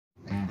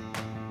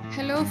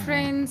Hello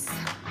friends,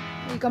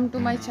 welcome to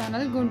my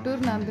channel Guntur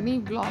Nandini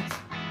Vlogs.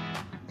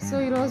 So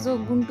ఈరోజు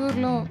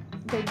గుంటూరులో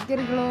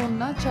దగ్గరలో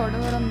ఉన్న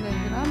చౌడవరం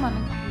దగ్గర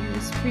మనకి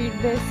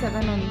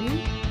Speedway7 ఉంది.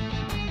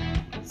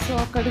 సో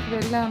అక్కడికి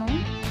వెళ్ళాను.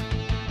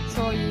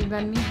 సో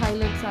ఇవన్నీ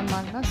హైలైట్స్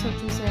అన్నమాట. సో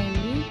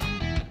చూసేయండి.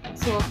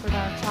 సో అక్కడ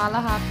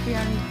చాలా హ్యాపీ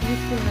అండ్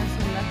పీస్ఫుల్నెస్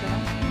ఉంది అక్కడ.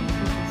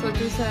 సో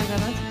చూసారు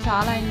కదా,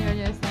 చాలా ఎంజాయ్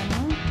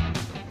చేశాను.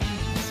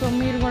 సో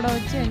మీరు కూడా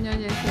వచ్చి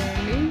ఎంజాయ్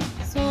చేసేయండి.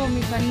 సో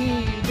మీకు అన్ని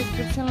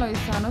డిస్క్రిప్షన్లో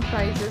ఇస్తాను,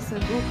 prices,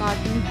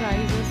 go-karting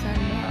prices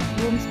and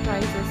rooms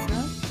prices.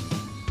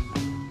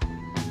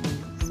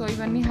 So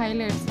ఇవన్నీ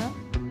హైలైట్స్.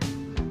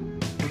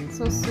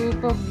 సో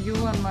సూపర్ వ్యూ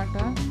అన్నమాట.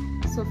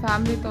 సో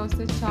ఫ్యామిలీతో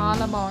వస్తే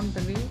చాలా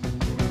బాగుంటుంది.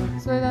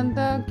 సో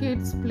ఇదంతా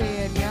కిడ్స్ ప్లే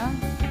ఏరియా,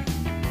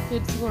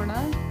 కిడ్స్ కూడా.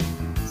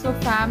 సో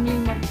ఫ్యామిలీ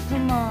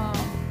మొత్తం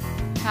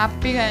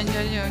హ్యాపీగా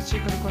ఎంజాయ్ చేయవచ్చు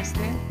ఇక్కడికి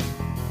వస్తే.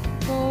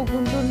 సో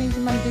గుంటూరు నుంచి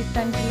మనకి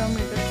 10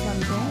 kilometers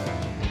అంతే.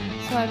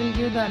 So I will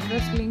give the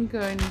address link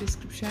in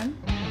description.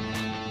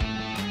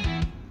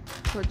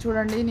 So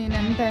చూడండి నేను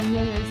ఎంత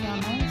ఎంజాయ్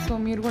చేశాను. సో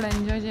మీరు కూడా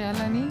ఎంజాయ్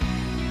చేయాలని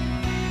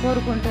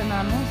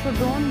కోరుకుంటున్నాను. So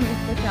don't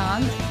miss the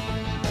chance.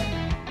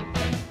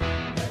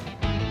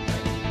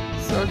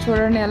 So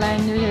చూడండి ఎలా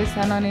ఎంజాయ్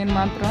చేశానో నేను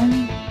మాత్రం.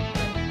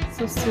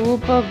 సో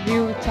సూపర్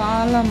వ్యూ,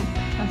 చాలా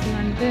అసలు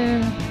అంటే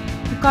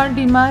యూ కాంట్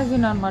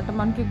ఇమాజిన్ అనమాట.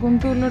 మనకి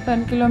గుంటూరులో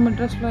 10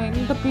 kilometersలో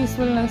ఎంత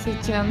పీస్ఫుల్నెస్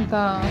ఇచ్చే అంత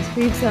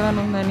Speed7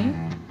 ఉందని.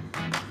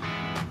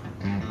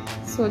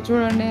 సో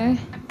చూడండి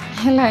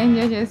ఎలా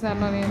ఎంజాయ్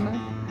చేశాను నేను.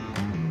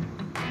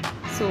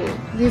 So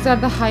these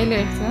are the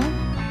highlights.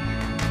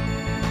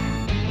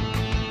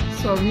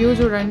 So view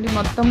చూడండి,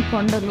 మొత్తం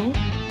కొండలు.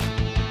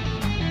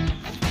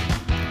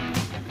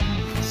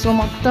 సో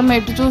మొత్తం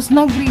ఎటు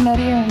చూసినా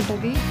గ్రీనరీ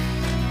ఉంటుంది.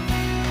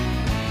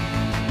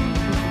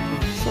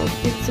 సో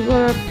కిడ్స్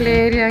కూడా ప్లే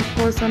ఏరియా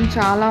కోసం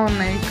చాలా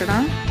ఉన్నాయి ఇక్కడ.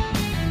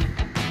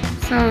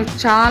 సో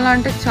చాలా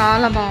అంటే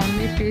చాలా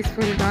బాగుంది,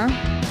 పీస్ఫుల్గా.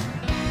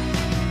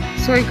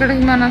 సో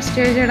ఇక్కడికి మనం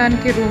స్టే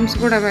చేయడానికి రూమ్స్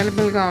కూడా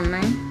అవైలబుల్గా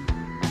ఉన్నాయి.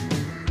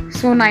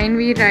 సో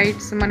 9V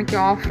రైడ్స్ మనకి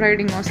ఆఫ్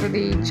రైడింగ్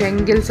వస్తుంది,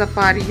 జంగిల్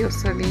సఫారీ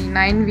వస్తుంది,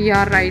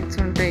 9VR రైడ్స్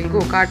ఉంటాయి,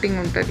 గో-కార్టింగ్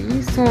ఉంటుంది.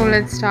 So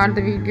let's start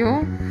the video.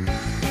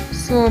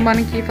 So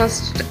మనకి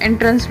ఫస్ట్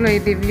ఎంట్రన్స్లో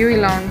ఇది వ్యూ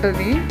ఇలా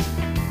ఉంటుంది.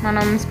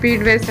 మనం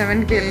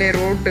Speedway7కి వెళ్ళే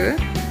road.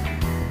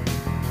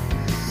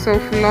 So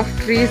full of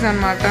trees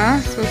అన్నమాట.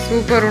 సో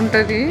సూపర్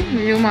ఉంటుంది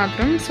వ్యూ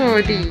మాత్రం. సో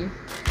ఇది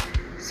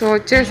సో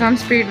వచ్చేసాం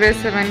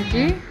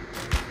Speedway7కి.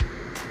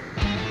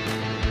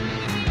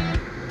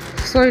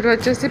 సో ఇది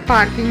వచ్చేసి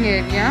parking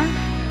area.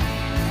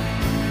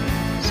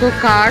 So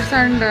cars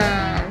and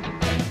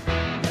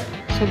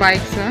so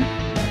bikes.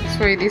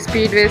 So ఇది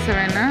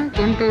Speedway7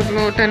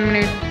 గుంటూరులో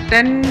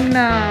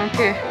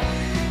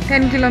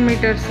 10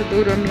 kilometers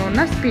దూరంలో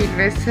ఉన్న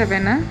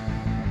Speedway7.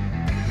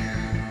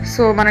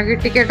 సో మనకి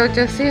టికెట్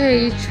వచ్చేసి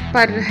ఈచ్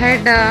పర్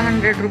హెడ్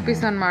 100 rupees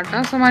అనమాట.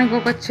 సో మనకి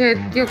ఒక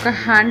చేతికి ఒక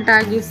హ్యాండ్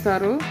ట్యాగ్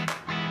ఇస్తారు.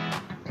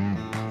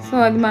 సో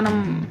అది మనం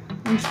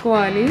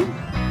ఉంచుకోవాలి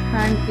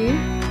హ్యాండ్కి.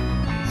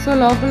 సో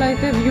లోపల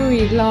అయితే వ్యూ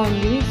ఇలా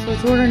ఉంది. సో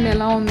చూడండి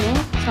ఎలా ఉందో,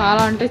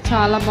 చాలా అంటే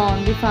చాలా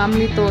బాగుంది.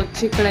 ఫ్యామిలీతో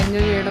వచ్చి ఇక్కడ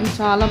ఎంజాయ్ చేయడం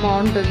చాలా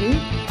బాగుంటుంది.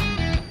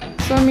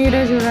 సో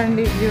మీరే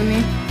చూడండి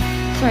వ్యూని.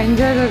 So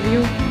enjoy the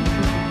view.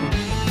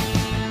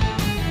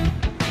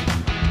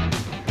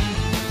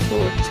 So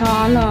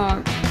చాలా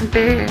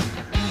అంటే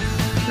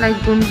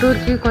లైక్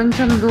గుంటూరుకి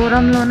కొంచెం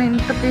దూరంలోనే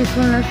ఇంత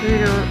పీస్ఫుల్నెస్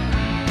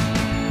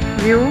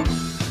వ్యూ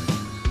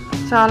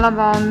చాలా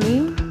బాగుంది.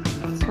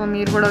 సో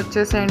మీరు కూడా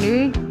వచ్చేసేయండి.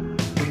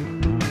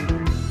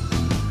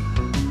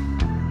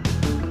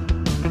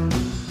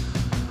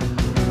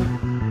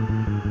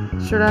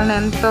 చూడండి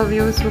ఎంత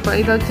వ్యూ సూపర్.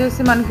 ఇది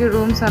వచ్చేసి మనకి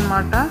రూమ్స్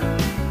అన్నమాట.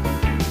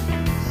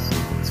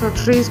 సో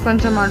ట్రీస్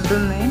కొంచెం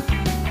అడ్డుంది.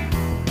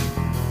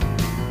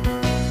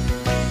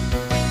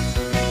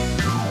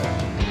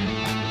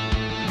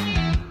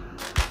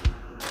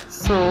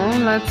 So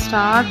let's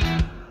start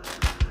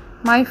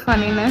my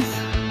ఫనీనెస్.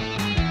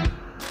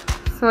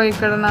 So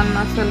ఇక్కడ నన్ను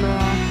అసలు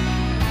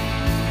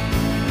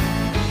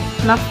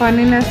నా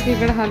ఫనీనెస్కి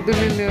ఇక్కడ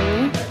హద్దులు లేవు.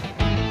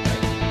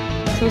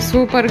 సో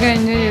సూపర్గా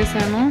ఎంజాయ్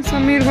చేశాను. సో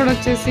మీరు కూడా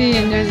వచ్చేసి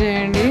ఎంజాయ్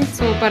చేయండి.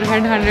 So per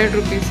head 100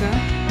 rupees.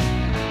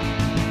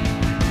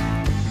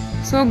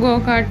 So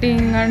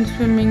go-karting and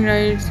swimming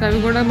rides అవి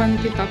కూడా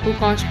మనకి తక్కువ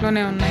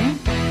కాస్ట్లోనే ఉన్నాయి.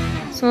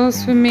 సో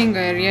స్విమ్మింగ్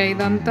ఏరియా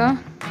ఇదంతా.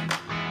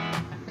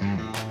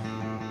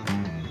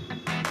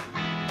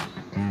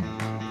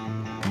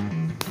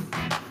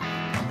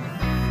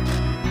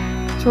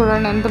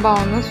 చూడండి ఎంత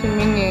బాగుందో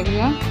స్విమ్మింగ్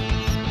ఏరియా.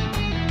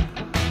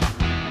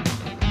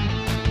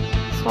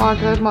 సో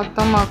అటువైపు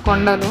మొత్తం మా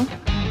కొండలు.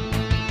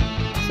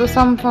 సో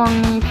సమ్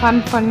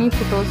ఫన్నీ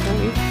ఫొటోస్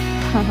అవి.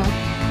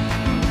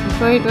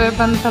 సో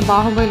ఇటువైపు అంతా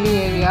బాహుబలి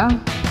ఏరియా.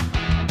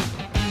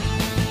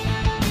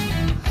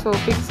 సో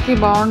పిక్స్కి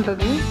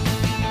బాగుంటుంది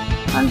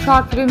అండ్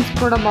షార్ట్ ఫిల్మ్స్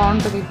కూడా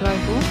బాగుంటుంది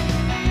ఇటువైపు.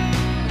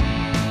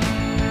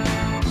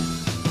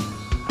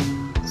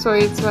 So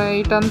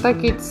ఇటంతా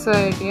kids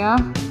area.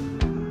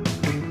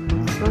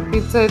 So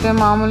kids అయితే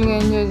మామూలుగా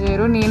ఎంజాయ్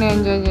చేయరు, నేనే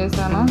ఎంజాయ్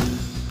చేశాను.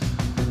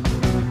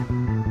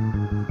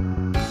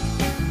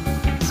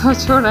 సో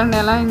చూడండి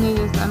ఎలా ఎంజాయ్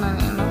చేశాను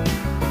నేను.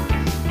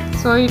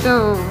 సో ఇటు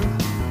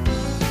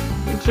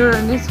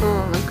చూడండి. సో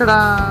ఇక్కడ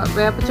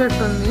వేప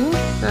చెట్టు ఉంది.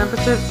 వేప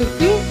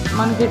చెట్టుకి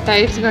మనకి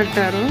టైర్స్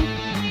కట్టారు.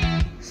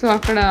 సో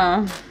అక్కడ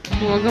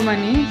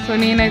ఊగమని. సో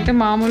నేనైతే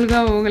మామూలుగా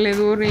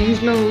ఊగలేదు,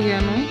 రేంజ్లో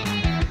ఊగాను.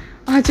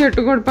 ఆ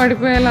చెట్టు కూడా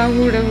పడిపోయేలా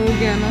కూడా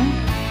ఊగాను.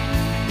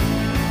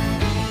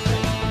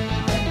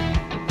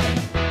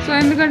 సో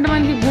ఎందుకంటే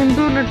మనకి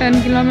గుంటూరులో 10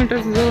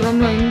 కిలోమీటర్స్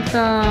దూరంలో ఇంత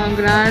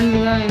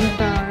గ్రాండ్గా,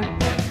 ఇంత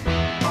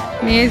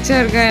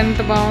నేచర్గా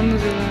ఎంత బాగుందో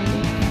చూడండి.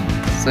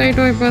 సో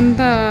ఇటువైపు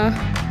అంతా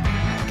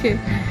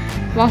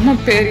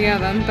వామప్ ఏరియా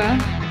అదంతా.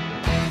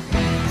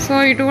 సో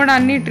ఇటు కూడా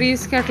అన్ని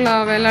ట్రీస్కి అట్లా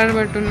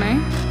వేలాడబట్టి ఉన్నాయి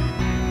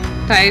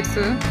టైర్స్.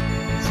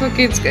 సో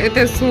కిడ్స్కి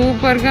అయితే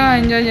సూపర్గా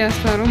ఎంజాయ్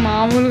చేస్తారు,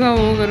 మామూలుగా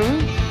ఊగరు.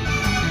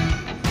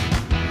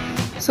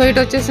 సో ఇటు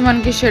వచ్చేసి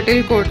మనకి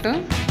షటిల్ కోర్ట్.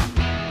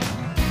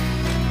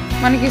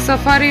 మనకి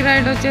సఫారీ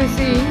రైడ్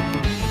వచ్చేసి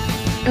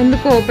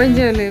ఎందుకు ఓపెన్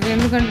చేయలేదు,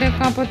 ఎందుకంటే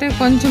కాకపోతే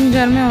కొంచెం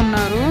జనమే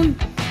ఉన్నారు.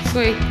 సో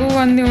ఎక్కువ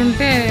మంది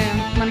ఉంటే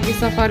మనకి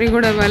సఫారీ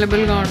కూడా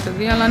అవైలబుల్గా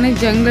ఉంటుంది. అలానే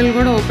జంగల్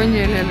కూడా ఓపెన్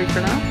చేయలేదు.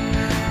 ఇక్కడ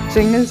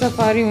జంగల్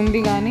సఫారీ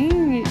ఉంది కానీ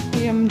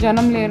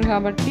జనం లేరు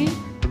కాబట్టి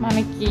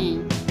మనకి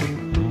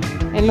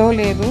ఎలో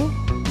లేదు.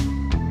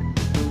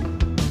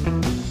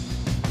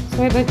 సో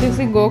ఇది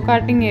వచ్చేసి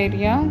గో-కార్టింగ్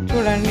ఏరియా.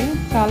 చూడండి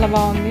చాలా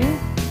బాగుంది.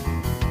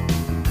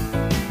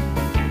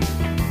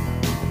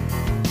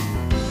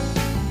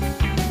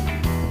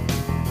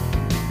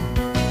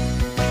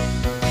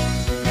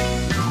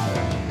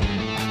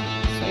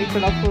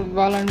 ఇక్కడ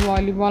ఫుట్బాల్ అండ్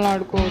వాలీబాల్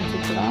ఆడుకోవచ్చు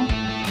ఇక్కడ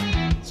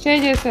స్టే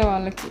చేసే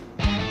వాళ్ళకి.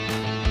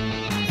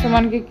 సో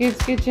మనకి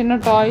కిడ్స్కి చిన్న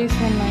టాయ్స్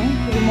ఉన్నాయి,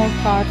 రిమోట్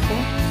కార్స్.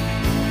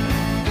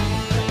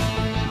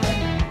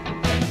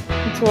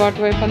 సో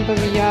అటువైపు అంతా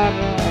విఆర్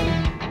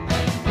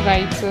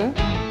రైడ్స్.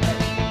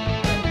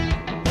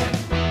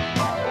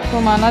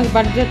 సో మన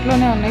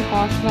బడ్జెట్లోనే ఉన్నాయి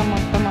కాస్ట్లో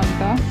మొత్తం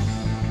అంతా.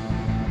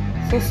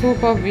 So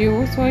super view.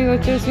 సో ఇది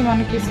వచ్చేసి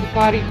మనకి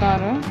safari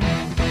car,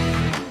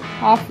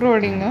 off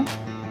roading,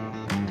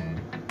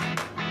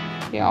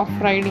 of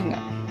riding.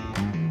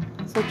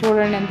 So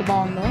చూడండి ఎంత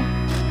బాగుందో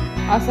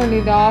అసలు.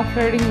 ఇది ఆఫ్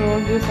రైడింగ్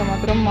రోడ్ చూస్తే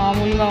మాత్రం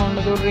మామూలుగా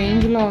ఉండదు,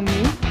 రేంజ్లో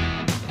ఉంది.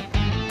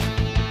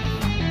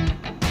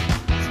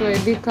 సో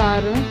ఇది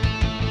కారు.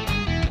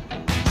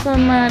 సో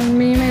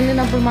మేము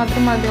వెళ్ళినప్పుడు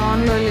మాత్రం అది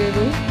ఆన్లో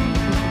లేదు.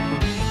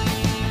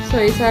 సో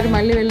ఈసారి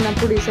మళ్ళీ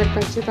వెళ్ళినప్పుడు ఈసారి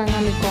ఖచ్చితంగా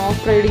మీకు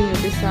ఆఫ్ రైడింగ్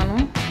చూపిస్తాను.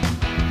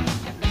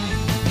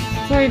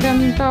 సో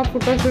ఇదంతా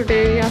ఫోటోషూట్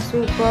ఏరియా,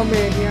 సూపర్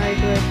ఏరియా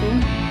ఇటువైపు.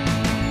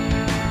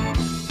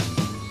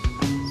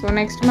 సో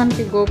నెక్స్ట్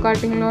మనకి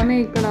గోకార్టింగ్లోనే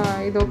ఇక్కడ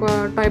ఇదొక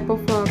type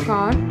of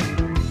car,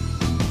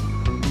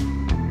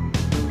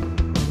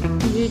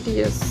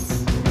 GTS.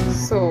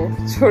 So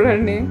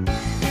చూడండి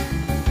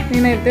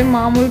నేనైతే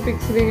మామూలు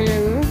పిక్స్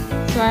దిగలేదు.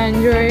 So I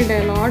enjoyed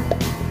a lot.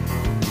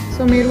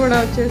 So మీరు కూడా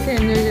వచ్చేసి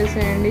ఎంజాయ్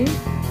చేసేయండి.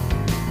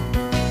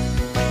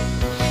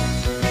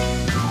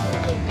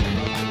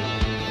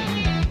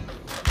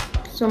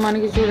 సో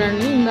మనకి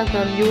చూడండి ఇందాక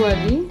వ్యూ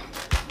అది.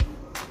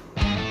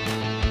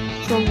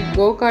 సో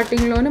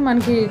గోకార్టింగ్లోనే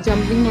మనకి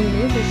జంపింగ్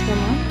ఉంది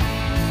system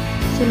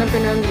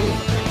చిన్నపిల్లలది.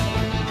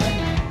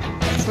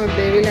 So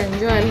they will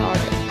enjoy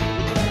lot.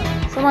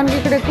 So మనకి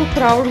ఇక్కడ ఎక్కువ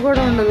క్రౌడ్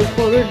కూడా ఉండదు,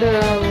 కోవిడ్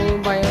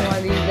భయం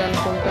అది ఇది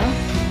అనుకుంటా.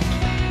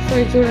 సో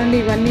ఇది చూడండి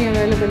ఇవన్నీ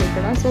అవైలబుల్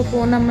ఇక్కడ. సో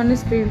ఫోన్ నెంబర్ని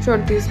స్క్రీన్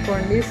షాట్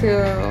తీసుకోండి,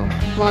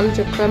 వాళ్ళు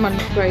చెప్తారు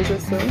మనకి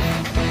ప్రైసెస్.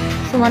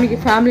 సో మనకి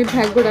ఫ్యామిలీ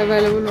ప్యాక్ కూడా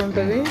అవైలబుల్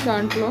ఉంటుంది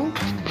దాంట్లో.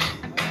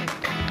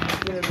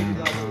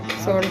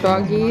 So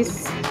doggies.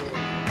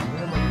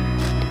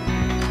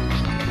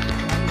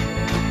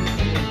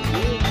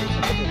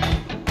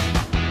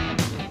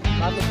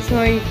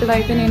 సో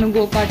ఇక్కడైతే నేను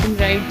గోకార్టింగ్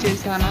రైడ్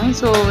చేశాను.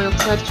 సో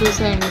ఒకసారి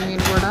చూసేయండి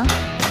మీరు కూడా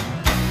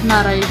నా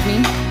రైడ్ని.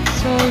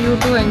 So you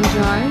to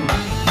enjoy.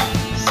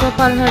 So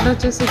per head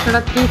వచ్చేసి ఇక్కడ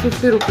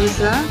 350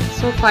 రూపీస్.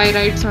 సో 5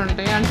 రైడ్స్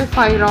ఉంటాయి, అంటే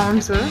 5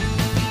 రౌండ్స్.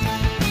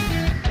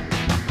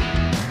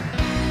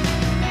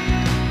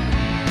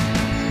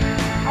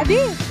 అది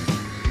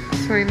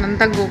సో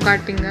ఇదంతా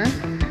గోకార్టింగ్.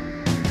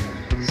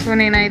 సో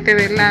నేనైతే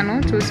వెళ్ళాను,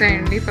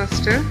 చూసేయండి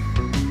ఫస్ట్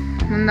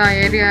ముందు ఆ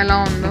ఏరియా ఎలా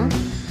ఉందో.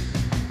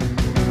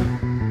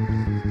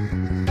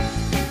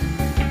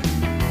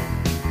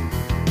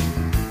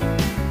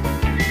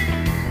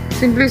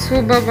 సింప్లీ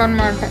సూపర్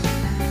అన్నమాట.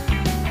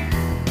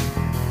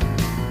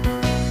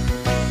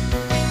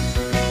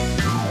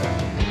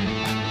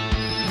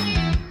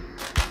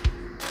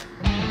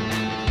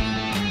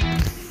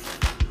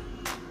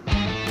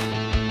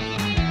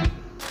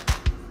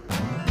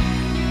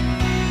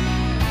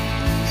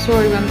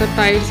 సో ఇదంతా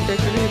టైర్స్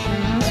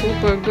డెకరేషన్,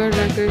 సూపర్గా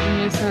డెకరేషన్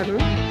చేశారు.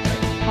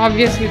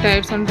 ఆబ్వియస్లీ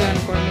టైర్స్ ఉంటాయి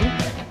అనుకోండి,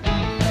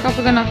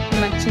 కాకపోతే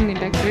నాకు నచ్చింది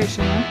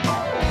డెకరేషన్.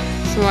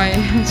 సో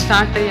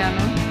స్టార్ట్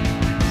అయ్యాను.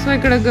 సో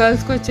ఇక్కడ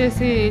గర్ల్స్కి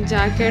వచ్చేసి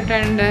జాకెట్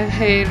అండ్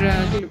హెయిర్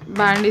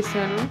బ్యాండ్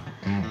ఇస్తారు,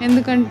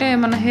 ఎందుకంటే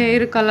మన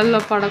హెయిర్ కలర్లో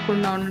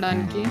పడకుండా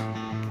ఉండడానికి.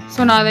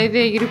 సో నాదైతే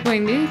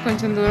ఎగిరిపోయింది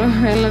కొంచెం దూరం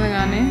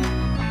వెళ్ళగానే.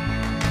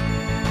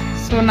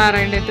 సో నా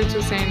రైడ్ అయితే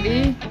చూసేయండి.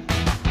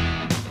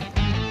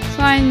 So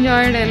I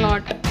enjoyed a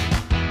lot.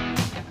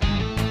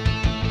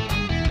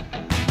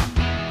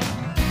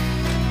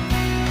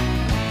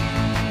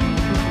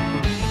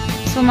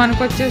 So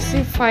మనకు వచ్చేసి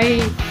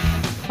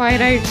ఫైవ్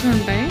రైడ్స్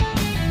ఉంటాయి.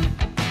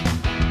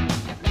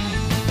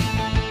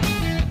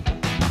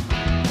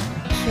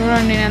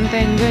 చూడండి నేను ఎంత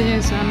ఎంజాయ్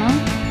చేశాను.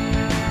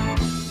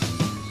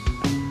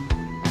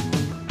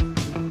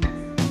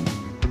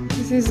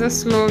 This is the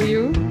slow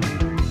view.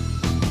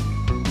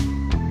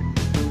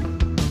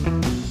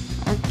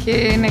 Okay,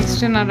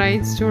 next నా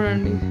రైడ్స్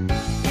చూడండి.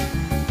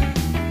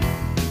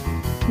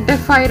 అంటే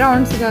 5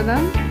 రౌండ్స్ కదా,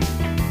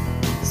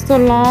 సో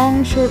లాంగ్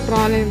షూట్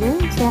రాలేదు.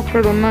 సో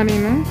అక్కడ ఉన్నా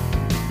నేను.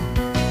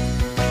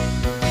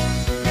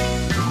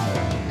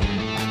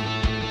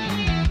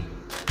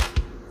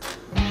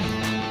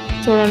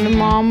 చూడండి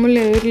మామూలు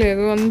ఎయిర్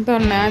లేదు, అంతా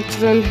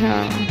న్యాచురల్,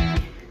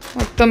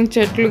 మొత్తం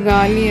చెట్లు,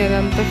 గాలి,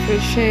 అదంతా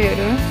ఫ్రెష్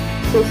ఎయిర్.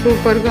 సో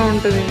సూపర్గా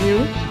ఉంటుంది వ్యూ.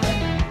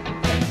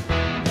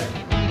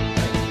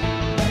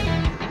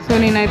 సో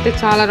నేనైతే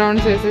చాలా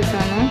రౌండ్స్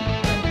వేసేసాను.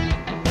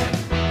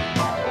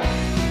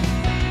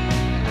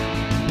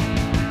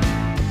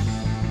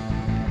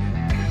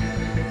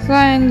 So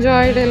I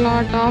enjoyed a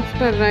lot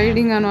after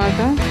riding అనమాట.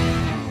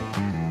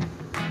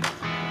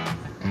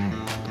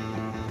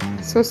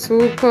 So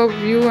super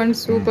view and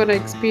super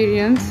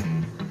experience.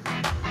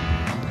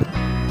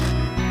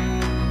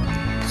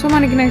 So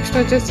మనకి నెక్స్ట్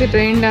వచ్చేసి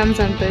రెయిన్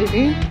డ్యాన్స్ అంట.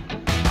 ఇది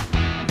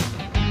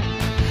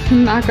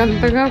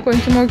నాకంతగా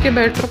కొంచెం ఓకే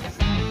బెటర్.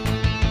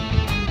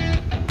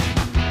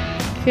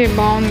 ఓకే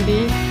బాగుంది.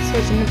 సో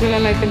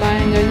చిన్నపిల్లలు అయితే బాగా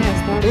ఎంజాయ్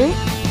చేస్తారు.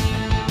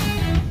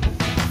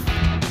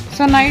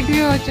 సో నైట్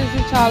వ్యూ వచ్చేసి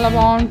చాలా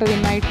బాగుంటుంది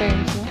నైట్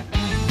టైమ్స్.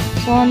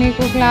 సో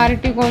నీకు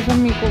క్లారిటీ కోసం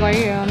మీకు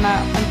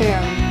అంటే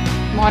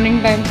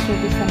మార్నింగ్ టైమ్స్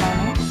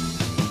చూపిస్తున్నాను.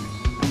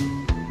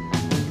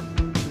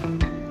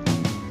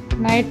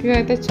 నైట్ వ్యూ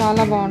అయితే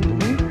చాలా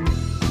బాగుంటుంది.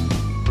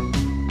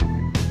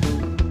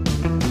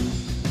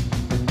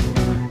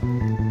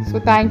 So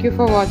thank you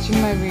for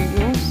watching my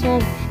video. So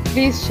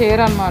please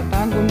share అన్నమాట,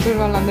 గుంటూరు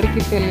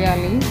వాళ్ళందరికీ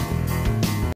తెలియాలి.